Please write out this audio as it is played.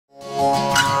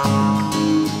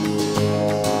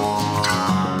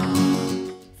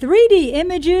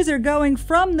images are going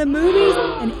from the movies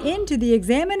and into the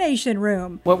examination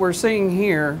room. What we're seeing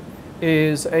here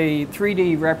is a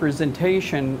 3D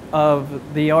representation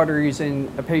of the arteries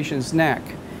in a patient's neck.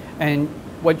 And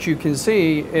what you can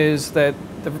see is that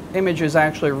the image is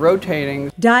actually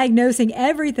rotating. Diagnosing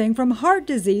everything from heart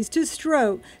disease to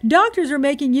stroke, doctors are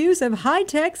making use of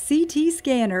high-tech CT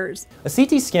scanners. A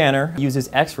CT scanner uses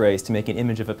X-rays to make an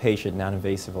image of a patient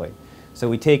non-invasively. So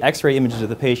we take X-ray images of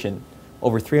the patient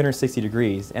over 360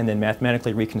 degrees and then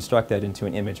mathematically reconstruct that into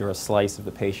an image or a slice of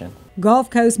the patient. Gulf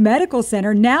Coast Medical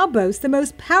Center now boasts the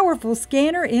most powerful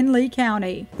scanner in Lee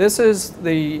County. This is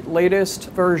the latest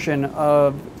version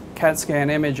of CAT scan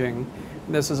imaging.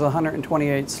 This is a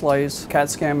 128 slice CAT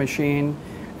scan machine,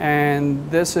 and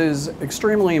this is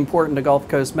extremely important to Gulf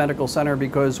Coast Medical Center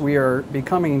because we are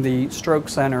becoming the stroke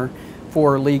center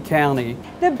for Lee County.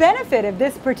 The benefit of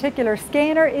this particular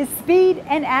scanner is speed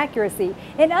and accuracy.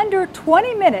 In under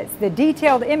 20 minutes, the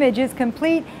detailed image is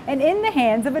complete and in the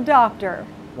hands of a doctor.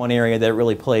 One area that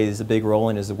really plays a big role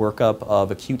in is the workup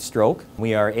of acute stroke.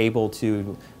 We are able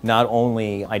to not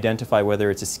only identify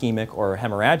whether it's ischemic or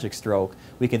hemorrhagic stroke,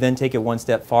 we can then take it one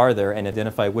step farther and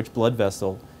identify which blood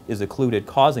vessel is occluded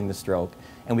causing the stroke.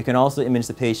 And we can also image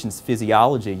the patient's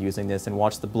physiology using this and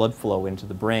watch the blood flow into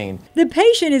the brain. The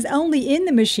patient is only in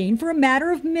the machine for a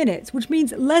matter of minutes, which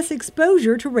means less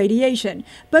exposure to radiation.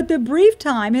 But the brief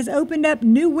time has opened up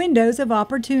new windows of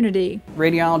opportunity.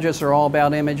 Radiologists are all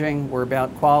about imaging. We're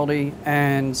about quality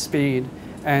and speed.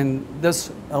 And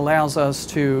this allows us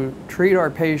to treat our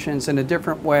patients in a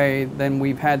different way than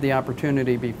we've had the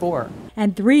opportunity before.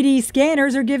 And 3D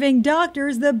scanners are giving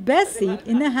doctors the best seat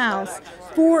in the house.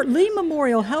 For Lee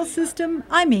Memorial Health System,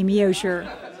 I'm Amy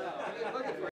Osher.